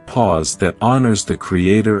sacred pause that honors the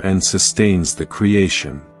Creator and sustains the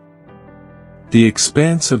creation. The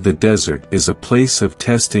expanse of the desert is a place of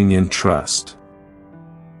testing and trust.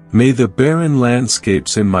 May the barren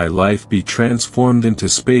landscapes in my life be transformed into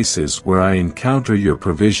spaces where I encounter your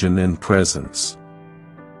provision and presence.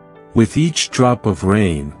 With each drop of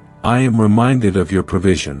rain, I am reminded of your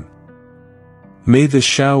provision. May the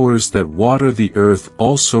showers that water the earth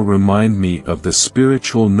also remind me of the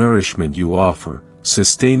spiritual nourishment you offer,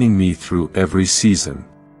 sustaining me through every season.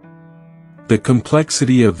 The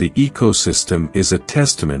complexity of the ecosystem is a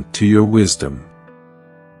testament to your wisdom.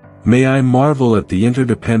 May I marvel at the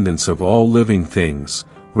interdependence of all living things,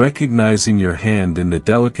 recognizing your hand in the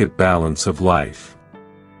delicate balance of life.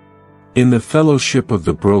 In the fellowship of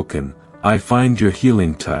the broken, I find your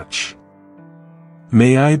healing touch.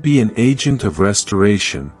 May I be an agent of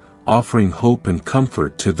restoration, offering hope and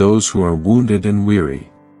comfort to those who are wounded and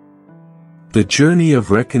weary. The journey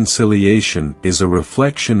of reconciliation is a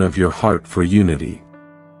reflection of your heart for unity.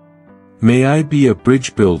 May I be a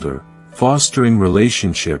bridge builder, fostering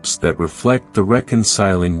relationships that reflect the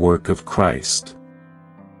reconciling work of Christ.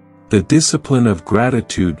 The discipline of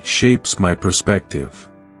gratitude shapes my perspective.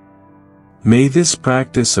 May this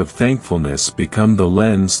practice of thankfulness become the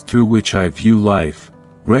lens through which I view life,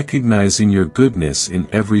 recognizing your goodness in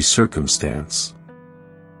every circumstance.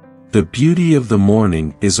 The beauty of the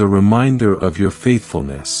morning is a reminder of your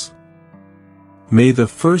faithfulness. May the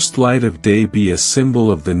first light of day be a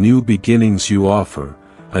symbol of the new beginnings you offer,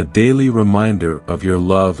 a daily reminder of your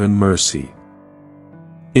love and mercy.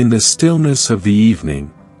 In the stillness of the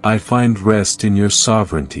evening, I find rest in your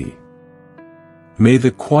sovereignty. May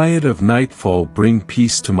the quiet of nightfall bring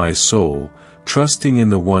peace to my soul, trusting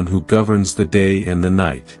in the one who governs the day and the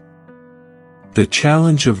night. The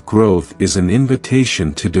challenge of growth is an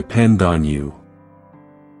invitation to depend on you.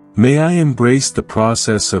 May I embrace the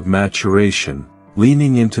process of maturation,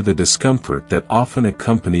 leaning into the discomfort that often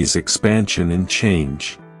accompanies expansion and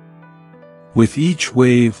change. With each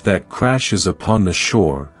wave that crashes upon the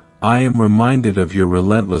shore, I am reminded of your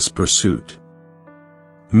relentless pursuit.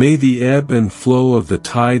 May the ebb and flow of the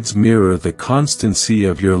tides mirror the constancy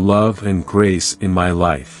of your love and grace in my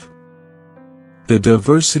life. The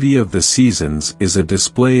diversity of the seasons is a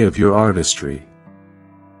display of your artistry.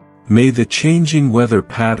 May the changing weather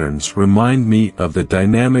patterns remind me of the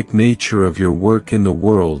dynamic nature of your work in the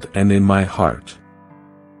world and in my heart.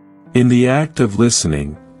 In the act of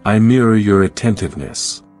listening, I mirror your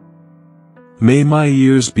attentiveness. May my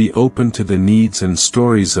ears be open to the needs and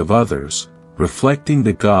stories of others, reflecting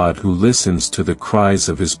the God who listens to the cries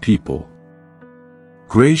of his people.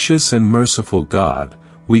 Gracious and merciful God,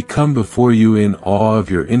 we come before you in awe of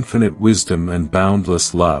your infinite wisdom and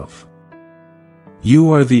boundless love.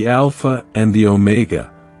 You are the Alpha and the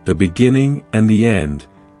Omega, the beginning and the end,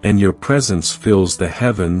 and your presence fills the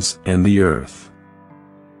heavens and the earth.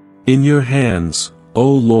 In your hands, O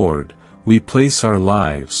Lord, we place our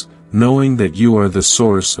lives, knowing that you are the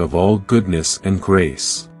source of all goodness and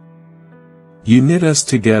grace. You knit us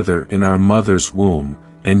together in our mother's womb,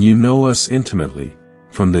 and you know us intimately,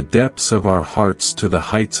 from the depths of our hearts to the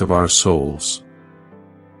heights of our souls.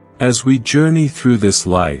 As we journey through this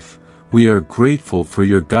life, we are grateful for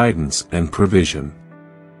your guidance and provision.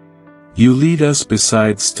 You lead us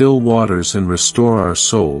beside still waters and restore our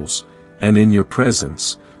souls, and in your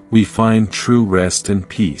presence, we find true rest and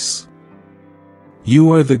peace.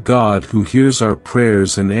 You are the God who hears our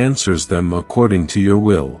prayers and answers them according to your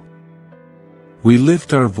will. We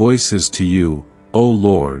lift our voices to you, O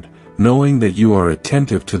Lord, knowing that you are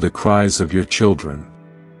attentive to the cries of your children.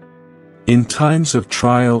 In times of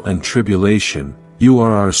trial and tribulation, you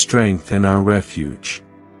are our strength and our refuge.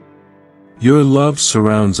 Your love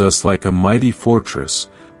surrounds us like a mighty fortress,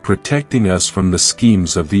 protecting us from the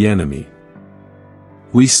schemes of the enemy.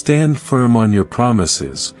 We stand firm on your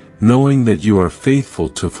promises, knowing that you are faithful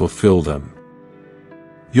to fulfill them.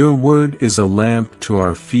 Your word is a lamp to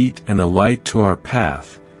our feet and a light to our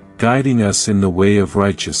path, guiding us in the way of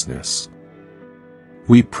righteousness.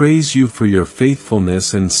 We praise you for your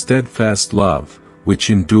faithfulness and steadfast love,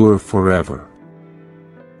 which endure forever.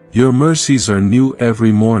 Your mercies are new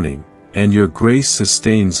every morning, and your grace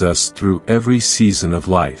sustains us through every season of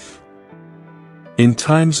life. In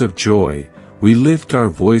times of joy, we lift our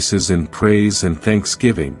voices in praise and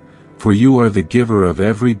thanksgiving, for you are the giver of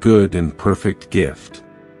every good and perfect gift.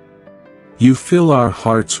 You fill our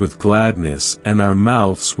hearts with gladness and our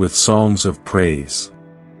mouths with songs of praise.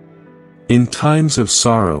 In times of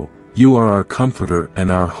sorrow, you are our comforter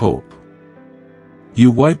and our hope. You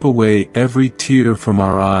wipe away every tear from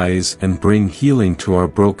our eyes and bring healing to our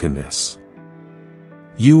brokenness.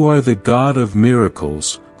 You are the God of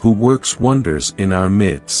miracles, who works wonders in our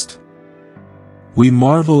midst. We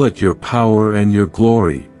marvel at your power and your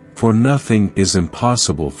glory, for nothing is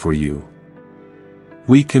impossible for you.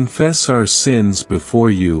 We confess our sins before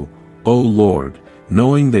you, O Lord,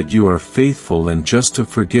 knowing that you are faithful and just to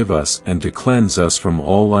forgive us and to cleanse us from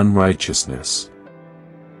all unrighteousness.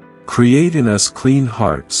 Create in us clean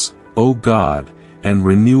hearts, O God, and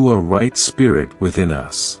renew a right spirit within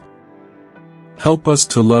us. Help us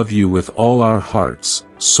to love you with all our hearts,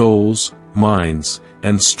 souls, minds,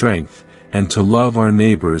 and strength, and to love our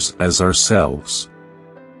neighbors as ourselves.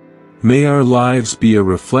 May our lives be a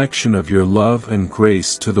reflection of your love and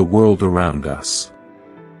grace to the world around us.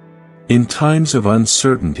 In times of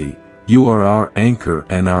uncertainty, you are our anchor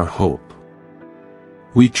and our hope.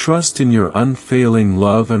 We trust in your unfailing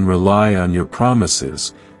love and rely on your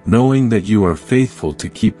promises, knowing that you are faithful to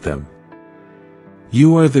keep them.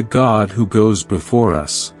 You are the God who goes before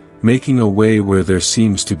us, making a way where there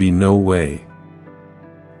seems to be no way.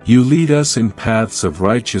 You lead us in paths of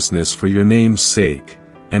righteousness for your name's sake,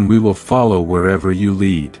 and we will follow wherever you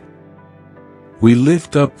lead. We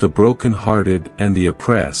lift up the broken-hearted and the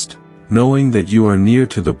oppressed, knowing that you are near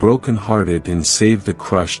to the broken-hearted and save the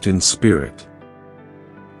crushed in spirit.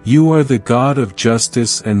 You are the God of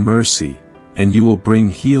justice and mercy, and you will bring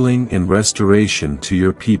healing and restoration to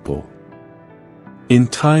your people. In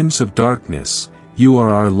times of darkness, you are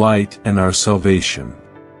our light and our salvation.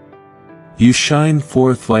 You shine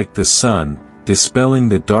forth like the sun, dispelling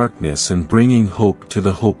the darkness and bringing hope to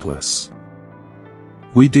the hopeless.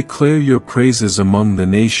 We declare your praises among the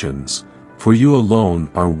nations, for you alone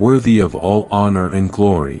are worthy of all honor and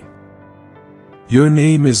glory. Your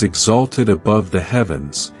name is exalted above the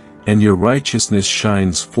heavens, and your righteousness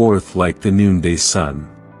shines forth like the noonday sun.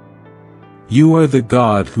 You are the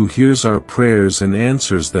God who hears our prayers and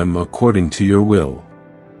answers them according to your will.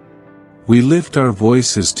 We lift our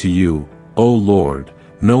voices to you, O Lord,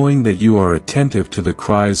 knowing that you are attentive to the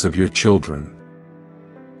cries of your children.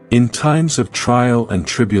 In times of trial and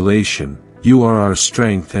tribulation, you are our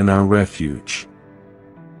strength and our refuge.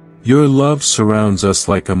 Your love surrounds us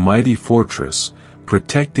like a mighty fortress,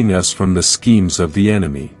 protecting us from the schemes of the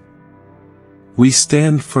enemy. We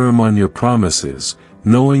stand firm on your promises,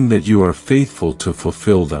 knowing that you are faithful to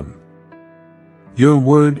fulfill them. Your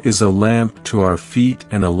word is a lamp to our feet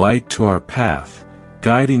and a light to our path,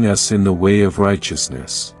 guiding us in the way of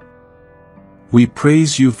righteousness. We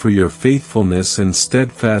praise you for your faithfulness and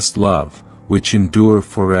steadfast love, which endure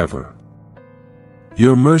forever.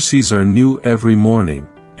 Your mercies are new every morning,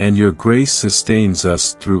 and your grace sustains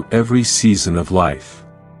us through every season of life.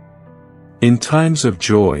 In times of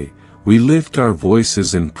joy, we lift our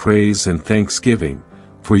voices in praise and thanksgiving,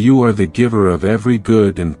 for you are the giver of every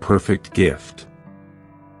good and perfect gift.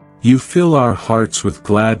 You fill our hearts with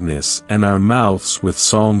gladness and our mouths with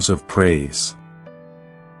songs of praise.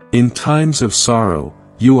 In times of sorrow,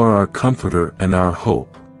 you are our comforter and our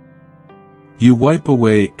hope. You wipe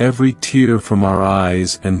away every tear from our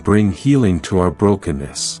eyes and bring healing to our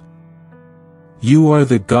brokenness. You are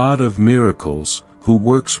the God of miracles, who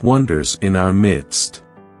works wonders in our midst.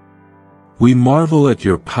 We marvel at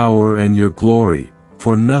your power and your glory,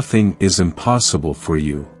 for nothing is impossible for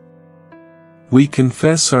you. We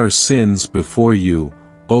confess our sins before you,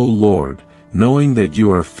 O Lord, knowing that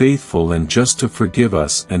you are faithful and just to forgive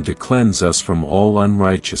us and to cleanse us from all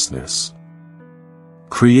unrighteousness.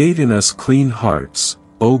 Create in us clean hearts,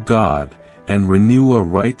 O God, and renew a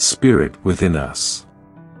right spirit within us.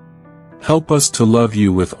 Help us to love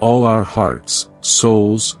you with all our hearts,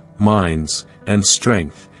 souls, minds, and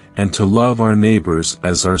strength, and to love our neighbors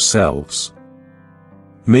as ourselves.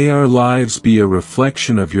 May our lives be a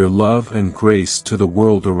reflection of your love and grace to the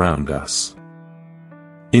world around us.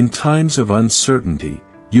 In times of uncertainty,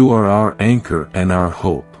 you are our anchor and our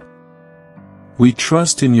hope. We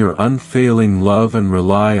trust in your unfailing love and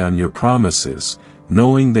rely on your promises,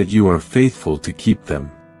 knowing that you are faithful to keep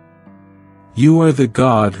them. You are the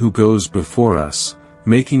God who goes before us,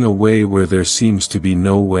 making a way where there seems to be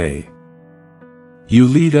no way. You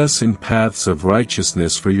lead us in paths of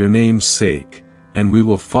righteousness for your name's sake, and we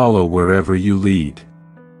will follow wherever you lead.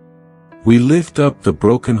 We lift up the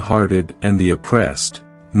broken-hearted and the oppressed,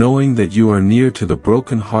 knowing that you are near to the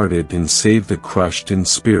broken-hearted and save the crushed in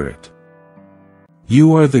spirit.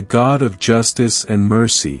 You are the God of justice and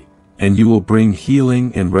mercy, and you will bring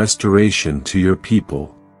healing and restoration to your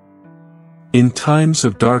people. In times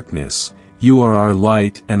of darkness, you are our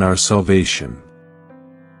light and our salvation.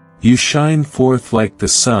 You shine forth like the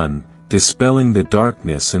sun, dispelling the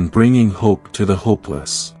darkness and bringing hope to the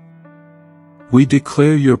hopeless. We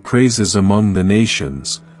declare your praises among the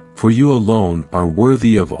nations, for you alone are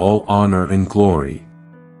worthy of all honor and glory.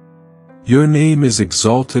 Your name is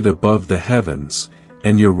exalted above the heavens,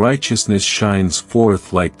 and your righteousness shines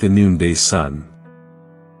forth like the noonday sun.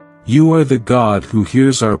 You are the God who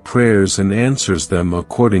hears our prayers and answers them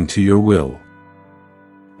according to your will.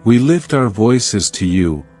 We lift our voices to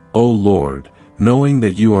you, O Lord, knowing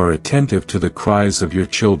that you are attentive to the cries of your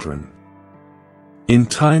children. In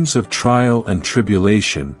times of trial and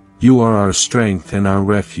tribulation, you are our strength and our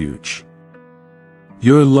refuge.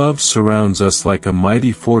 Your love surrounds us like a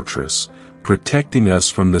mighty fortress, protecting us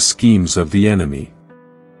from the schemes of the enemy.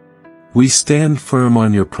 We stand firm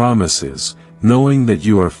on your promises, knowing that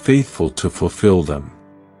you are faithful to fulfill them.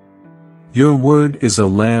 Your word is a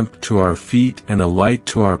lamp to our feet and a light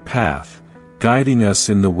to our path, guiding us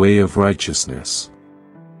in the way of righteousness.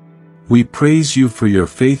 We praise you for your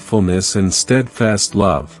faithfulness and steadfast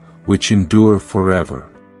love, which endure forever.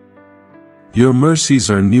 Your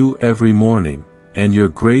mercies are new every morning, and your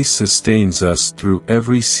grace sustains us through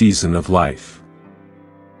every season of life.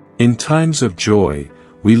 In times of joy,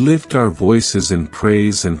 we lift our voices in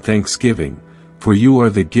praise and thanksgiving, for you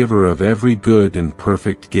are the giver of every good and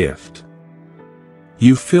perfect gift.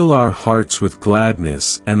 You fill our hearts with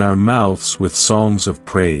gladness and our mouths with songs of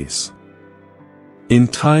praise. In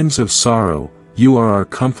times of sorrow, you are our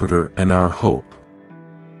comforter and our hope.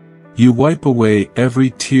 You wipe away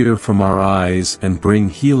every tear from our eyes and bring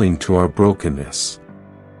healing to our brokenness.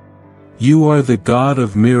 You are the God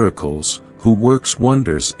of miracles, who works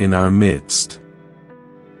wonders in our midst.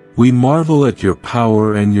 We marvel at your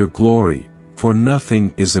power and your glory, for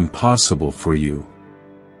nothing is impossible for you.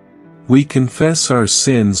 We confess our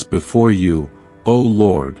sins before you, O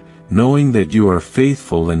Lord, knowing that you are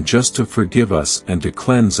faithful and just to forgive us and to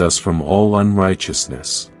cleanse us from all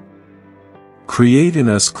unrighteousness. Create in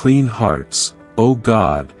us clean hearts, O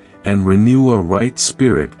God, and renew a right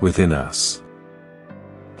spirit within us.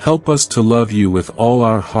 Help us to love you with all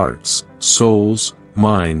our hearts, souls,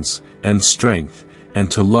 minds, and strength, and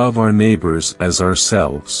to love our neighbors as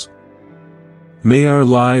ourselves. May our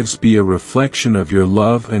lives be a reflection of your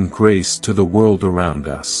love and grace to the world around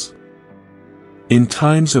us. In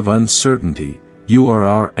times of uncertainty, you are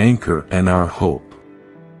our anchor and our hope.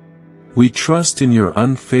 We trust in your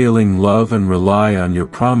unfailing love and rely on your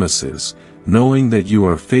promises, knowing that you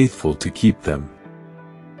are faithful to keep them.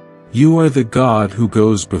 You are the God who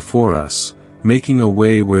goes before us, making a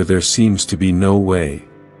way where there seems to be no way.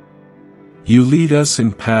 You lead us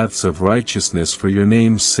in paths of righteousness for your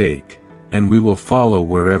name's sake, and we will follow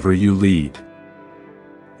wherever you lead.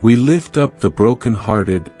 We lift up the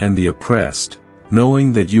broken-hearted and the oppressed,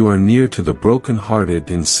 knowing that you are near to the broken-hearted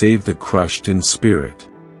and save the crushed in spirit.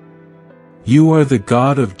 You are the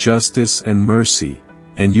God of justice and mercy,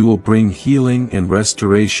 and you will bring healing and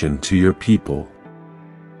restoration to your people.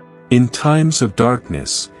 In times of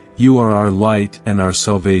darkness, you are our light and our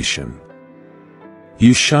salvation.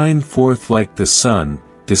 You shine forth like the sun,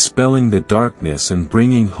 dispelling the darkness and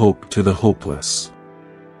bringing hope to the hopeless.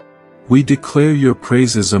 We declare your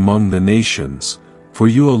praises among the nations, for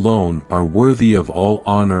you alone are worthy of all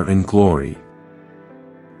honor and glory.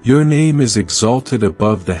 Your name is exalted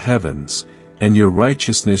above the heavens, and your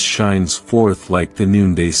righteousness shines forth like the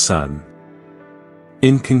noonday sun.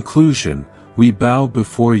 In conclusion, we bow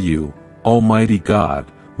before you, Almighty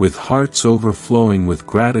God, with hearts overflowing with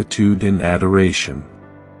gratitude and adoration.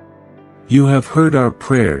 You have heard our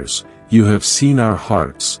prayers, you have seen our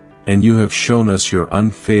hearts, and you have shown us your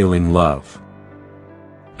unfailing love.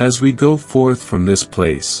 As we go forth from this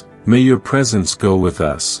place, may your presence go with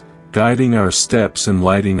us, guiding our steps and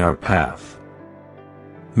lighting our path.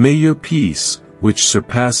 May your peace, which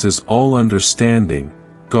surpasses all understanding,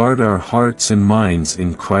 guard our hearts and minds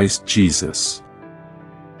in Christ Jesus.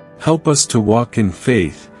 Help us to walk in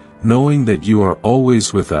faith, knowing that you are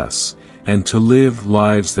always with us, and to live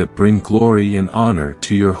lives that bring glory and honor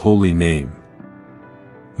to your holy name.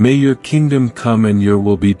 May your kingdom come and your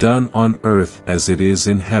will be done on earth as it is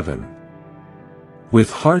in heaven. With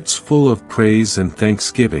hearts full of praise and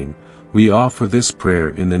thanksgiving, we offer this prayer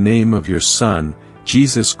in the name of your Son,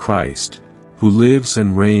 Jesus Christ, who lives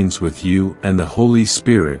and reigns with you and the Holy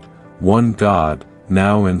Spirit, one God,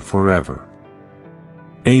 now and forever.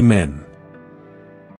 Amen.